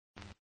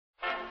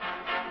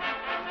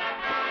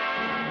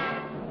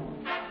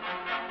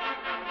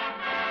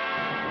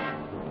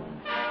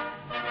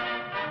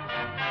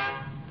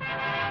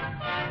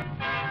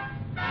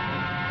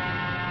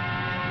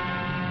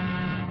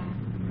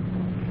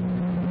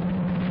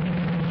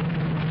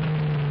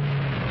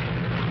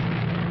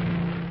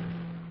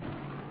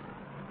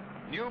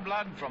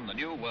blood from the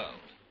New World.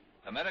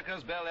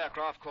 America's Bell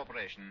Aircraft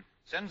Corporation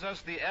sends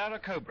us the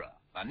Airacobra,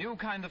 a new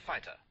kind of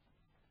fighter.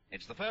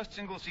 It's the first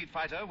single-seat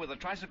fighter with a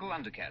tricycle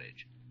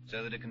undercarriage,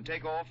 so that it can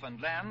take off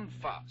and land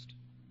fast.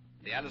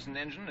 The Allison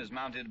engine is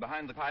mounted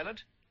behind the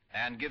pilot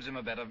and gives him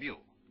a better view.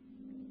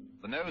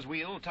 The nose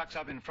wheel tucks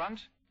up in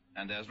front,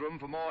 and there's room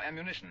for more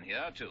ammunition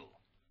here, too.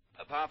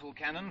 A powerful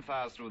cannon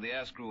fires through the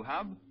air screw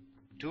hub,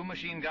 2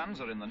 machine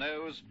guns are in the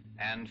nose,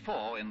 and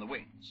 4 in the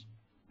wings.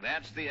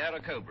 That's the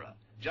Airacobra,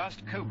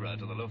 just Cobra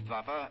to the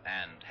Luftwaffe,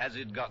 and has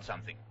it got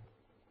something?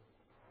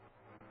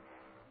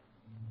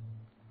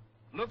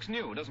 Looks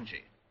new, doesn't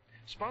she?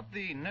 Spot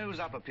the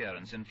nose-up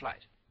appearance in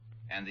flight,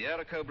 and the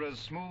Airacobra's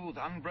smooth,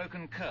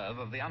 unbroken curve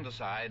of the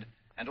underside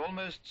and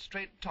almost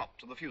straight top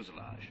to the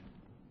fuselage.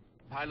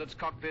 Pilot's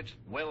cockpit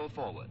well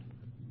forward.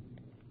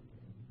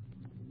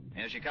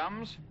 Here she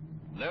comes,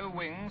 low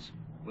wings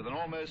with an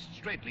almost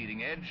straight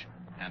leading edge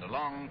and a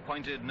long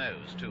pointed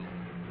nose, too.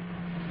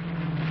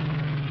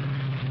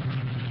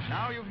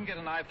 Now you can get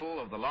an eyeful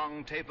of the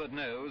long tapered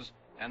nose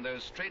and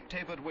those straight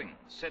tapered wings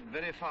set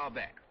very far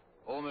back,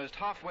 almost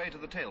halfway to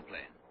the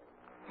tailplane,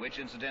 which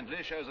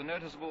incidentally shows a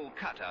noticeable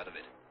cut out of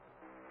it.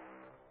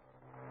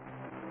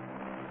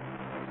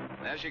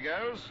 There she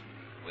goes,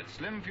 with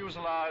slim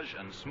fuselage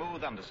and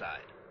smooth underside.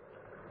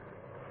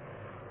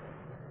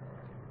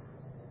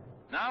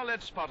 Now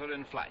let's spot her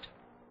in flight.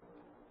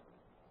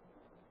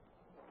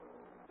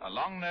 A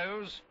long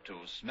nose to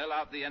smell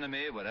out the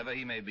enemy wherever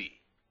he may be.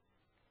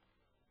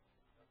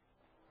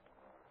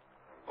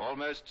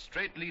 Almost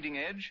straight leading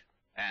edge,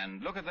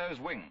 and look at those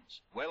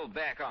wings, well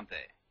back, aren't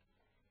they?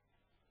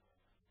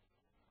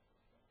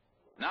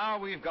 Now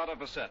we've got her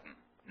for certain.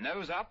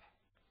 Nose up,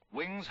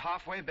 wings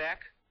halfway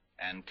back,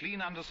 and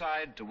clean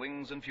underside to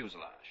wings and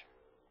fuselage.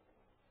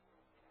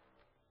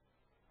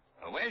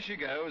 Away she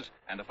goes,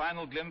 and a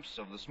final glimpse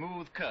of the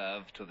smooth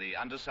curve to the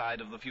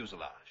underside of the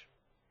fuselage.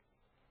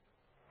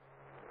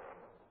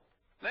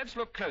 Let's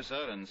look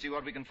closer and see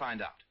what we can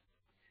find out.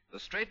 The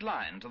straight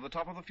line to the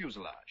top of the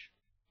fuselage,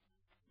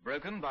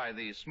 broken by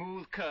the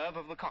smooth curve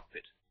of the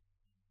cockpit.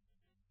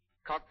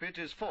 Cockpit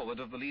is forward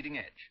of the leading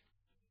edge.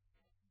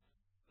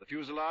 The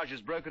fuselage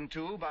is broken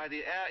too by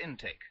the air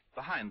intake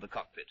behind the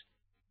cockpit.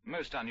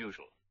 Most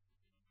unusual.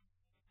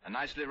 A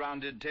nicely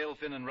rounded tail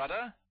fin and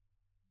rudder,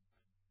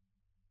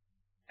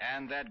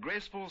 and that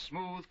graceful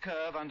smooth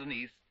curve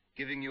underneath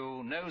giving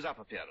you nose-up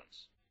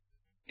appearance.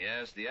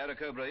 Yes, the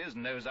Airacobra is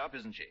nose-up,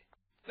 isn't she?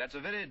 That's a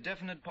very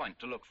definite point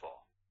to look for.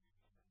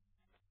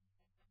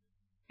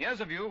 Here's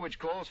a view which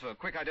calls for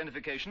quick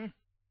identification.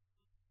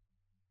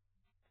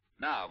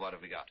 Now, what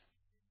have we got?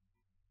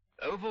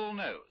 Oval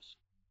nose,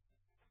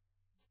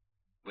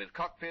 with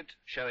cockpit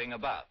showing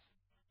above.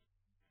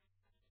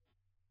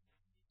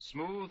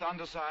 Smooth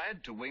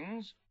underside to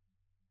wings,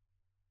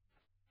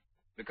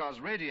 because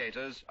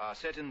radiators are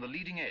set in the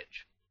leading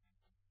edge.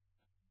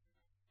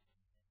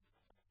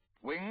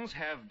 Wings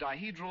have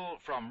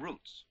dihedral from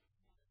roots,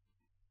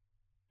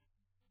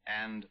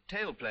 and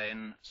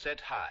tailplane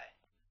set high.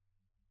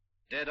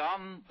 Dead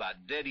on,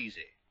 but dead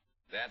easy.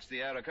 That's the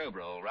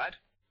Airacobra, all right.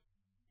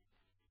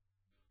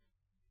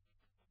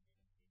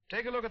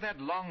 Take a look at that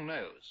long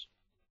nose.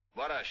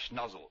 What a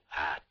schnozzle.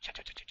 Ah,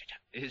 cha-cha-cha-cha-cha.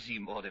 Is he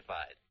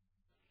mortified?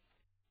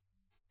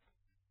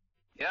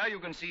 Here you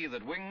can see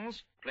that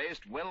wings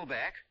placed well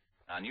back,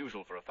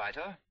 unusual for a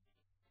fighter,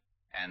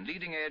 and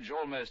leading edge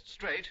almost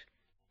straight,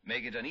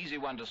 make it an easy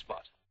one to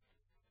spot.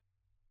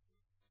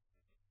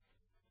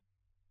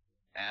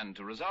 And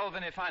to resolve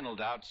any final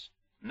doubts,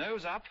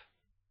 nose up,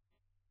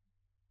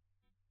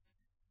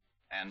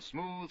 and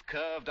smooth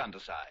curved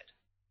underside.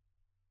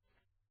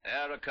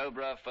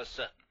 Airacobra for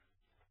certain.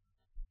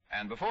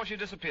 And before she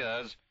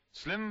disappears,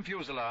 slim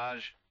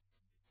fuselage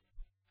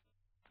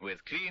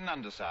with clean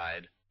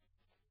underside,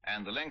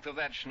 and the length of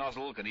that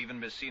schnozzle can even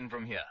be seen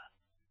from here,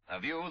 a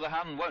view the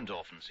Hun won't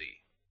often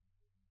see.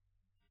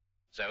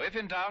 So if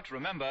in doubt,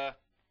 remember,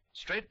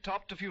 straight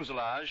top to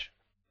fuselage,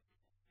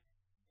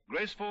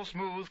 graceful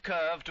smooth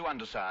curve to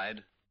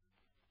underside,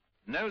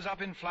 nose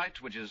up in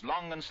flight which is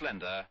long and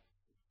slender.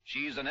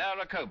 She's an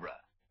Airacobra,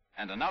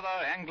 and another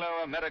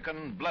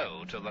Anglo-American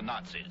blow to the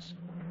Nazis.